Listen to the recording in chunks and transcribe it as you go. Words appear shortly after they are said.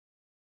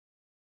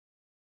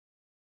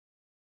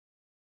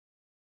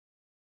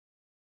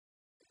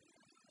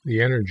The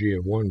energy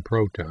of one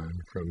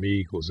proton from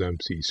E equals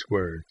mc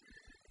squared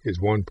is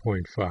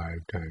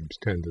 1.5 times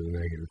 10 to the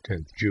negative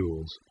 10th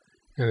joules,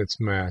 and its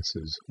mass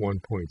is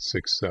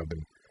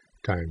 1.67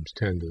 times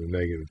 10 to the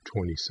negative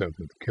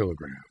 27th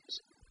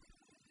kilograms.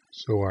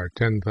 So our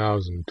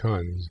 10,000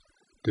 tons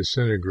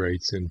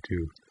disintegrates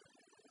into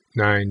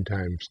 9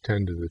 times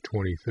 10 to the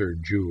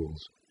 23rd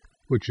joules,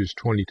 which is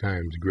 20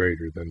 times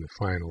greater than the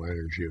final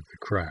energy of the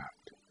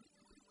craft.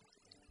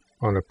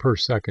 On a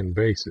per-second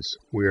basis,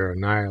 we are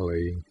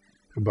annihilating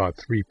about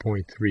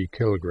 3.3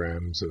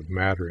 kilograms of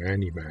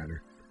matter-antimatter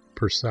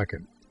per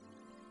second,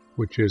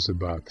 which is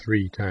about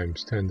 3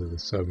 times 10 to the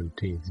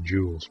 17th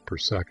joules per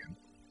second,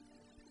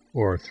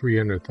 or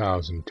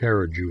 300,000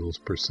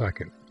 terajoules per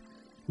second,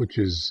 which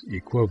is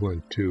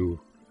equivalent to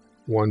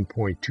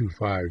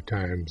 1.25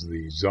 times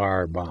the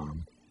Tsar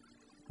bomb,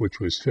 which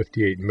was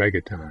 58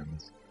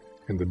 megatons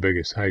and the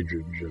biggest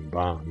hydrogen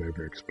bomb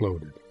ever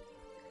exploded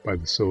by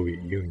the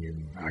Soviet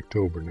Union in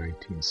October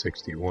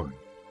 1961.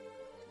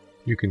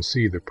 You can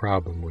see the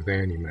problem with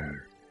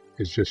antimatter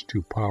is just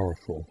too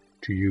powerful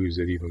to use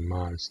at even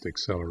modest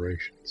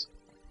accelerations.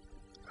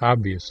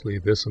 Obviously,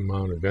 this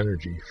amount of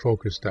energy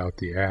focused out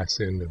the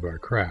ass end of our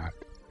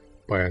craft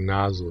by a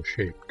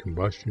nozzle-shaped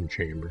combustion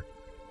chamber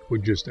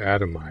would just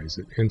atomize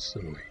it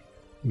instantly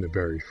in the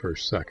very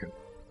first second.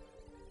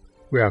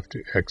 We have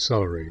to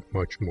accelerate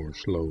much more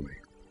slowly.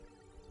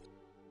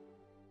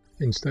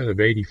 Instead of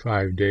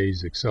 85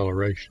 days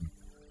acceleration,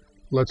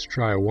 let's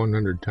try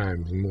 100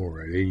 times more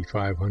at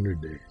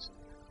 8,500 days,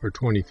 or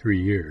 23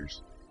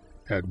 years,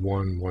 at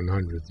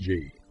 1/100th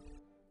g.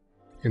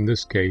 In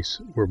this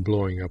case, we're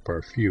blowing up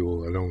our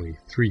fuel at only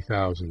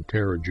 3,000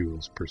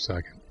 terajoules per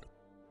second.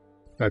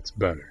 That's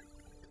better.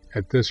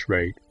 At this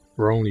rate,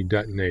 we're only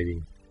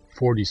detonating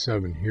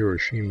 47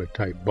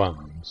 Hiroshima-type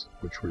bombs,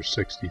 which were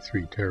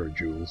 63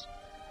 terajoules,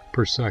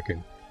 per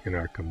second in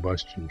our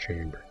combustion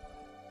chamber.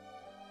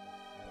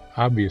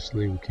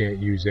 Obviously, we can't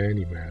use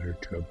antimatter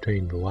to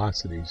obtain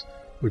velocities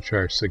which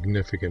are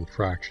significant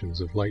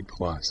fractions of light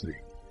velocity.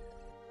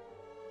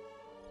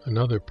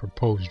 Another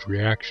proposed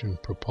reaction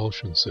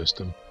propulsion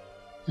system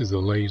is the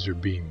laser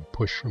beam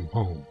push from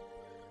home,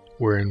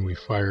 wherein we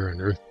fire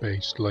an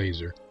Earth-based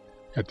laser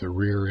at the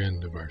rear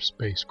end of our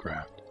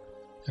spacecraft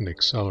and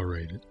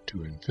accelerate it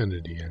to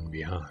infinity and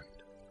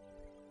beyond.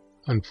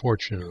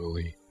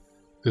 Unfortunately,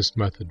 this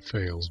method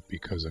fails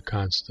because a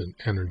constant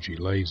energy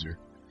laser,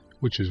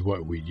 which is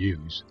what we'd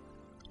use,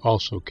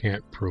 also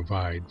can't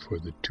provide for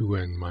the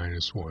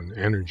 2n-1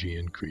 energy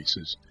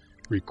increases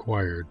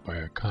required by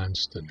a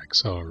constant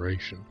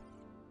acceleration.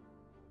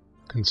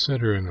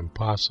 Consider an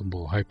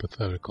impossible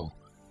hypothetical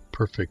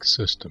perfect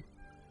system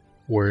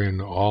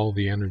wherein all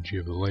the energy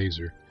of the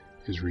laser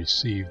is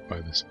received by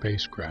the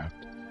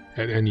spacecraft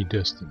at any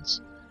distance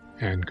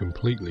and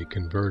completely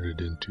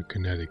converted into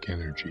kinetic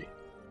energy.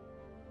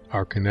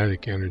 Our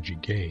kinetic energy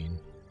gain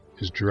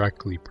is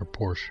directly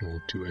proportional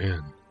to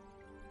n,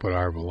 but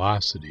our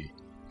velocity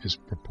is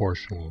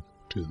proportional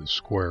to the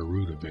square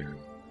root of n.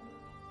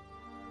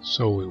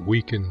 So it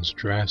weakens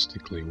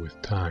drastically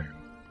with time.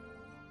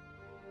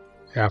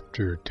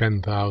 After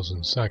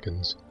 10,000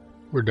 seconds,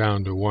 we're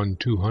down to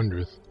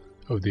 1/200th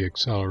of the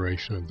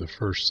acceleration of the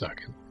first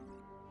second.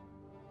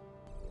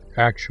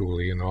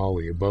 Actually, in all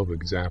the above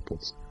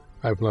examples,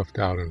 I've left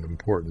out an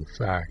important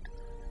fact,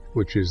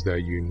 which is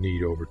that you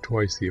need over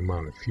twice the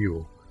amount of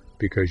fuel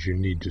because you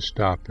need to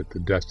stop at the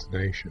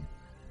destination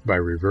by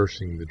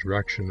reversing the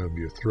direction of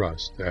your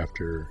thrust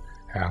after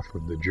half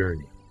of the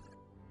journey.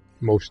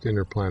 Most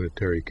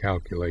interplanetary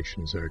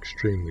calculations are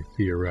extremely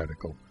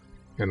theoretical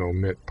and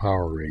omit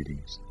power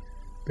ratings.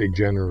 They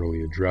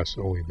generally address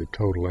only the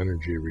total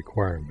energy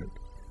requirement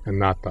and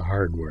not the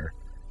hardware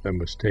that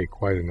must take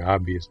quite an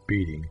obvious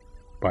beating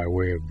by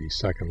way of the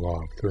second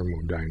law of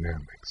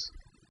thermodynamics.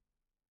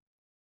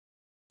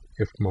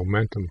 If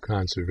momentum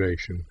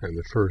conservation and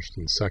the first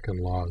and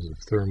second laws of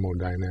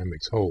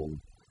thermodynamics hold,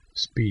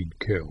 speed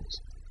kills.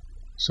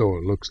 So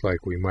it looks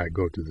like we might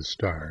go to the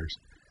stars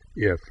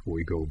if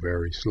we go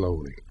very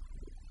slowly.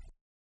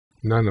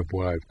 None of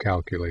what I've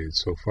calculated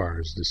so far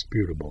is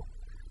disputable.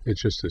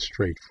 It's just a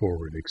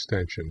straightforward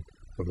extension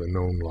of the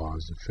known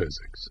laws of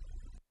physics.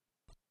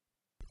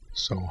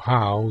 So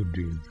how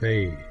do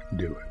they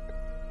do it?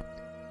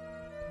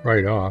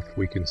 Right off,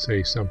 we can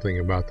say something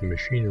about the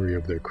machinery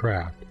of their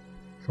craft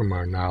from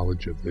our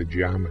knowledge of the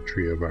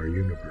geometry of our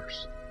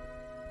universe.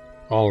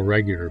 All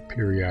regular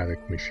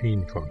periodic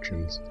machine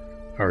functions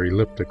are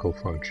elliptical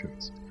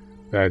functions.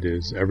 That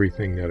is,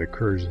 everything that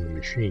occurs in the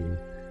machine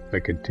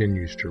that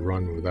continues to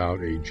run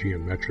without a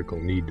geometrical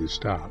need to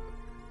stop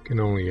can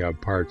only have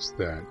parts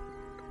that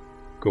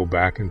go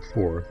back and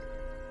forth,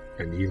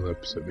 an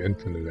ellipse of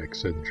infinite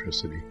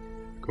eccentricity,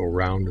 go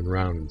round and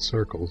round in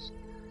circles,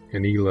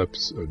 an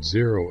ellipse of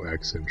zero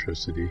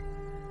eccentricity,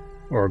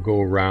 or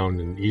go around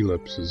in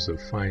ellipses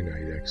of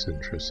finite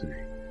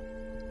eccentricity.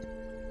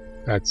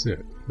 That's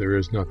it. There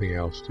is nothing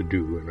else to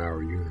do in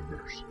our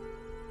universe.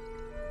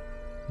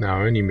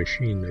 Now, any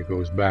machine that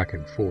goes back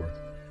and forth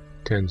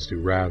tends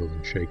to rattle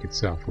and shake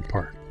itself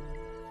apart,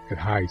 At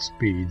high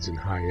speeds and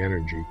high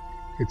energy,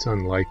 it's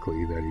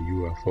unlikely that a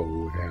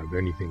UFO would have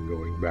anything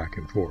going back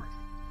and forth.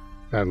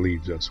 That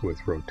leaves us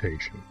with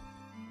rotation.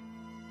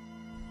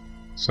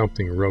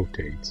 Something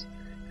rotates,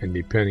 and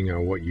depending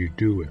on what you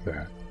do with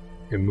that,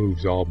 it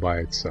moves all by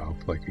itself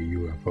like a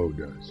UFO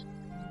does.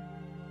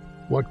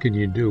 What can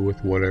you do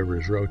with whatever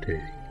is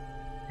rotating?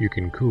 You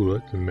can cool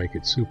it and make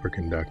it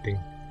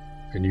superconducting,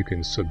 and you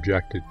can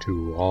subject it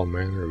to all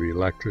manner of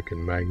electric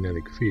and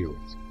magnetic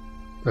fields.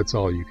 That's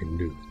all you can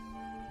do.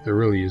 There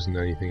really isn't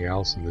anything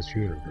else in this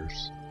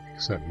universe,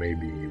 except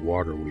maybe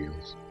water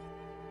wheels.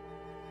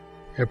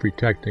 Every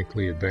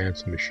technically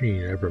advanced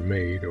machine ever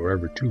made or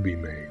ever to be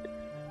made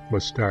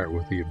must start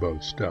with the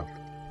above stuff,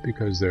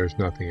 because there's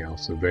nothing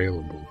else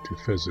available to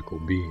physical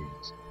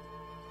beings.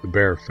 The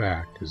bare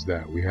fact is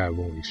that we have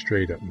only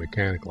straight-up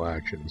mechanical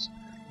actions,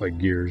 like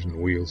gears and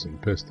wheels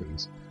and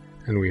pistons,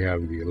 and we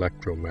have the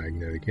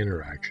electromagnetic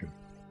interaction.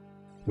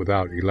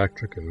 Without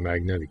electric and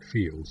magnetic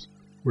fields,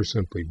 we're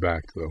simply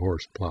back to the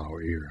horse-plow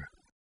era.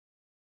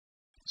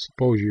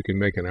 Suppose you can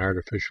make an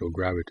artificial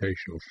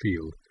gravitational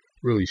field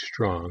really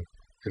strong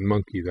and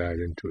monkey that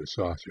into a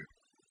saucer.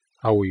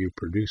 How will you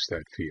produce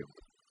that field?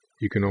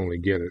 You can only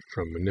get it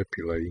from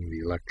manipulating the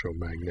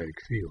electromagnetic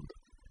field,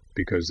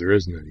 because there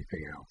isn't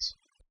anything else.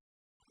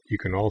 You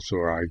can also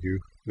argue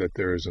that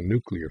there is a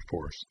nuclear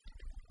force,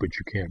 but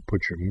you can't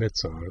put your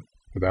mitts on it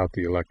without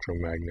the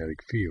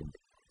electromagnetic field.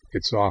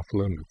 It's off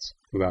limits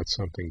without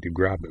something to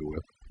grab it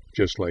with,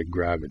 just like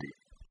gravity.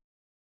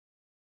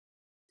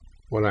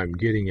 What I'm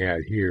getting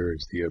at here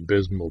is the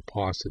abysmal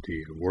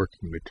paucity of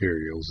working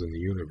materials in the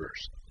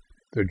universe.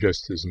 There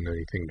just isn't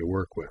anything to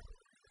work with.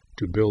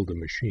 To build a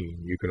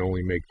machine, you can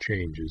only make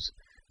changes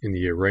in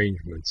the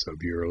arrangements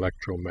of your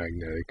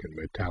electromagnetic and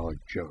metallic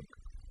junk.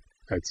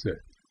 That's it.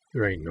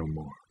 There ain't no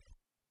more.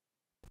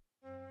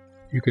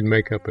 You can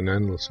make up an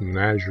endless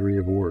menagerie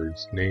of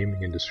words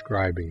naming and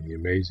describing the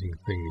amazing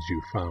things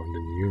you found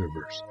in the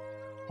universe,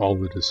 all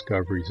the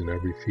discoveries in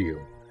every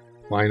field,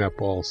 line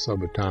up all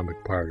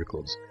subatomic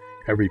particles,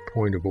 every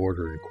point of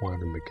order in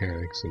quantum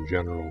mechanics and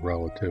general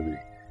relativity,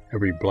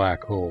 every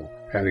black hole,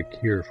 add a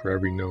cure for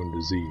every known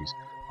disease,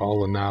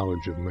 all the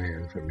knowledge of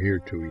man from here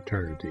to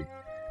eternity,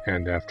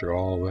 and after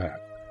all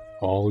that,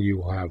 all you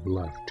will have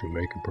left to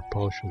make a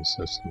propulsion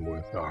system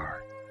with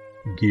are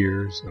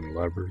gears and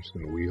levers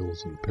and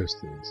wheels and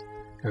pistons,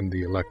 and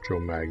the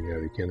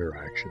electromagnetic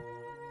interaction.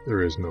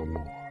 There is no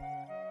more.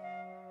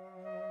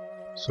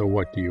 So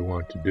what do you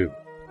want to do?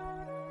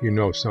 You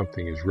know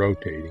something is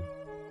rotating.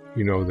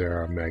 You know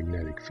there are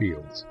magnetic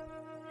fields.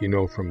 You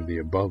know from the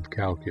above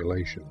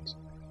calculations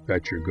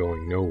that you're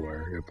going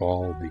nowhere if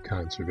all the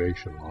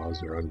conservation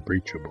laws are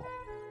unbreachable.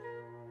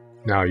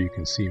 Now you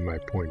can see my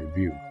point of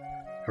view.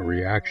 A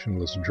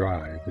reactionless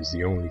drive is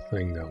the only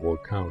thing that will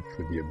account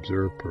for the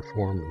observed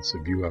performance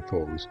of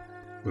UFOs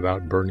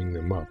without burning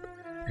them up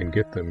and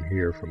get them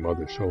here from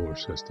other solar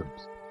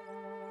systems.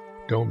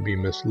 Don't be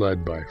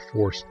misled by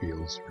force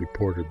fields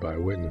reported by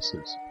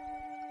witnesses.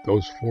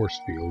 Those force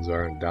fields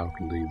are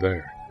undoubtedly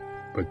there,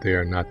 but they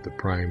are not the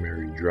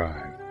primary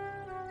drive.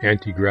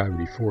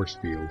 Anti-gravity force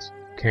fields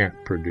can't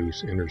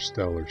produce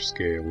interstellar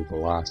scale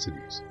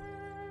velocities.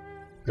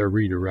 They're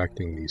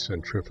redirecting the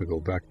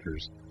centrifugal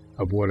vectors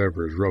of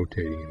whatever is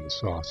rotating in the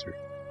saucer,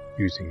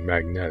 using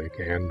magnetic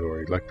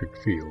and/or electric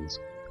fields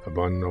of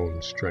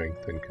unknown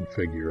strength and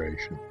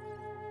configuration.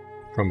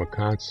 From a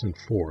constant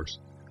force,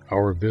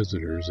 our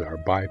visitors are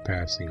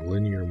bypassing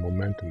linear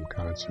momentum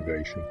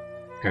conservation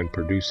and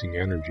producing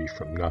energy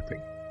from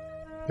nothing.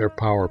 Their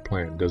power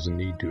plant doesn't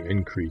need to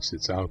increase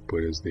its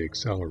output as they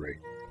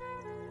accelerate.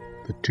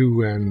 The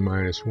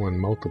 2n-1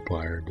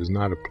 multiplier does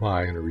not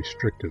apply in a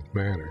restrictive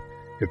manner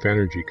if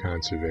energy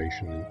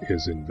conservation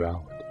is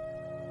invalid.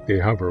 They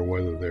hover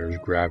whether there is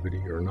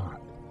gravity or not.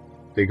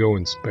 They go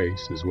in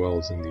space as well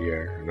as in the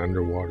air and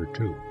underwater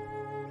too.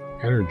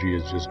 Energy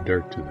is just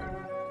dirt to them.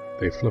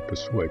 They flip a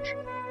switch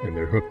and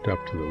they're hooked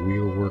up to the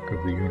wheelwork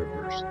of the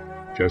universe,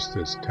 just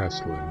as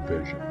Tesla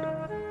envisioned.